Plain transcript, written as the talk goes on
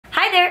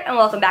there, and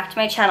welcome back to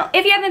my channel.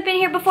 If you haven't been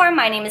here before,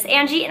 my name is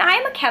Angie and I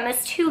am a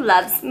chemist who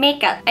loves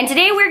makeup. And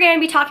today we're going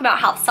to be talking about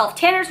how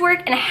self-tanners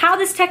work and how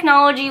this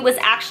technology was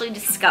actually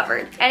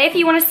discovered. And if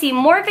you want to see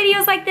more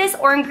videos like this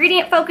or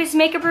ingredient-focused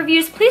makeup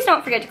reviews, please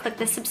don't forget to click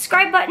the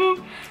subscribe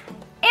button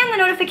and the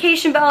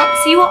notification bell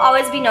so you will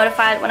always be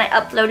notified when I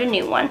upload a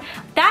new one.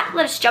 With that,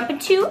 let's jump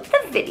into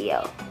the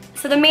video.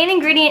 So the main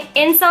ingredient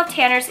in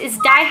self-tanners is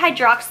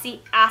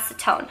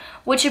dihydroxyacetone,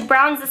 which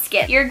browns the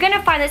skin. You're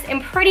gonna find this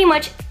in pretty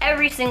much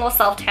every single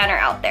self-tanner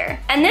out there.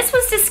 And this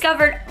was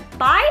discovered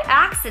by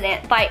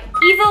accident by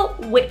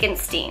Eva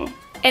Wittgenstein.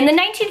 In the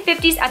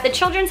 1950s at the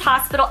Children's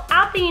Hospital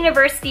at the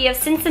University of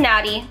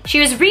Cincinnati,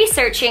 she was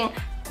researching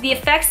the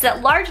effects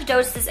that large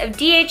doses of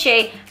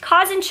DHA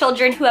cause in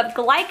children who have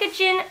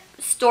glycogen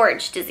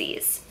storage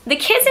disease. The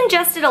kids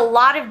ingested a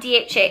lot of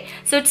DHA,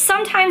 so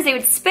sometimes they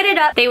would spit it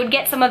up, they would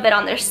get some of it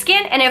on their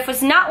skin, and if it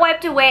was not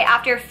wiped away,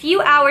 after a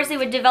few hours they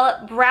would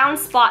develop brown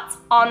spots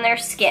on their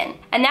skin.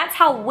 And that's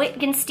how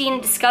Wittgenstein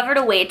discovered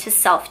a way to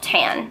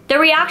self-tan. The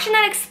reaction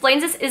that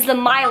explains this is the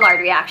Maillard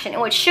reaction,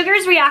 in which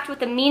sugars react with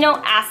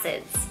amino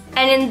acids.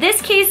 And in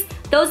this case,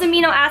 those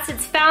amino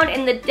acids found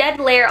in the dead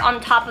layer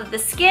on top of the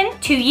skin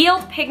to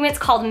yield pigments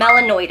called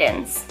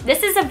melanoidins.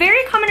 This is a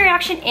very common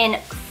reaction in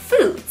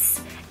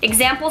foods.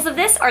 Examples of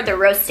this are the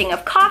roasting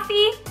of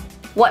coffee,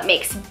 what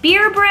makes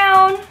beer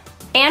brown,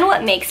 and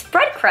what makes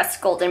bread crust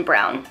golden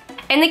brown.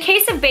 In the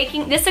case of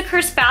baking, this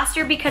occurs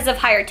faster because of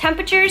higher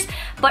temperatures,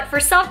 but for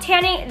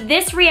self-tanning,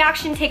 this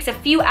reaction takes a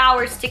few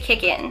hours to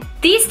kick in.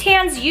 These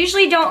tans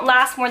usually don't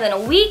last more than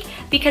a week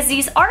because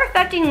these are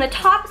affecting the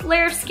top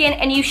layer of skin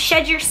and you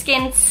shed your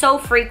skin so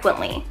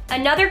frequently.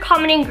 Another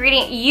common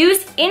ingredient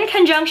used in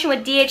conjunction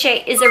with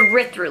DHA is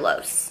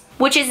erythrulose,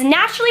 which is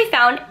naturally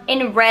found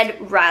in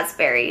red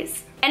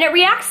raspberries. And it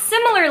reacts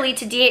similarly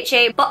to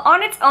DHA, but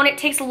on its own it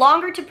takes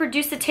longer to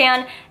produce a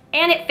tan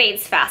and it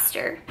fades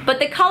faster. But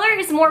the color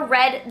is more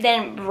red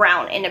than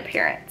brown in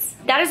appearance.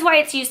 That is why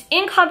it's used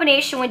in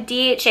combination with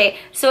DHA,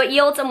 so it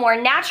yields a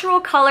more natural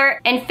color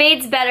and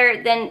fades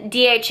better than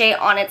DHA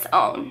on its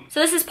own. So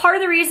this is part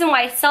of the reason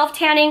why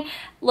self-tanning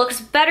looks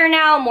better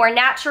now, more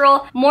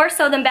natural, more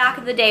so than back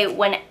in the day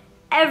when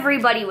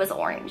everybody was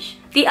orange.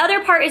 The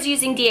other part is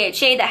using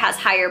DHA that has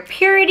higher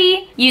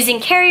purity, using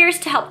carriers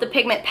to help the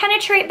pigment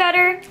penetrate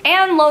better,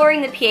 and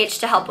lowering the pH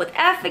to help with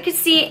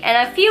efficacy,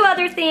 and a few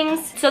other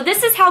things. So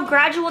this is how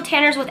gradual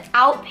tanners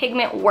without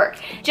pigment work,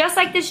 just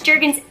like this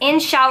Jergens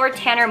in-shower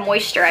tanner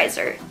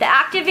moisturizer. The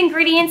active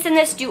ingredients in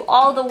this do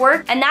all the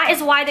work, and that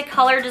is why the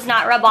color does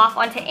not rub off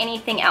onto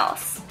anything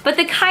else. But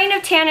the kind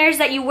of tanners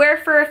that you wear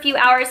for a few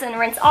hours and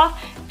rinse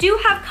off do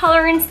have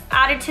colorants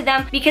added to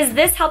them because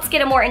this helps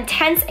get a more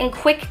intense and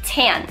quick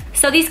tan.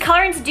 So these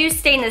colorants do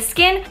stain the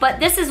skin,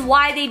 but this is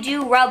why they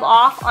do rub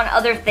off on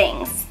other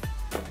things.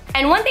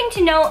 And one thing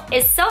to note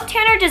is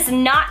self-tanner does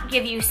not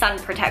give you sun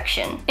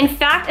protection. In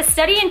fact, a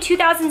study in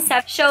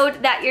 2007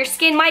 showed that your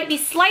skin might be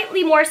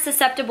slightly more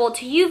susceptible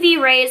to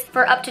UV rays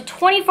for up to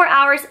 24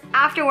 hours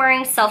after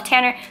wearing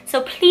self-tanner,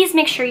 so please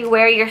make sure you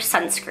wear your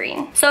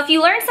sunscreen. So if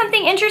you learned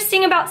something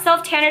interesting about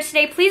self-tanners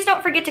today, please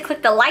don't forget to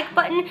click the like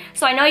button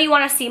so I know you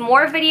want to see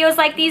more videos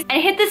like these,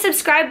 and hit the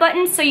subscribe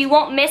button so you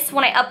won't miss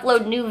when I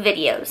upload new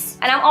videos.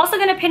 And I'm also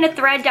going to pin a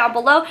thread down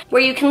below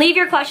where you can leave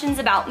your questions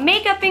about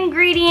makeup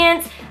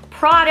ingredients,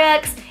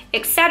 products,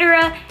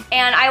 etc.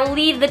 And I will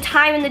leave the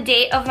time and the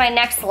date of my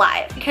next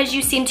live because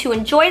you seem to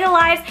enjoy the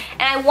lives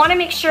and I want to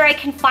make sure I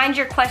can find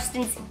your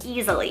questions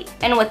easily.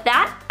 And with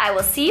that, I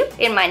will see you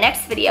in my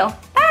next video.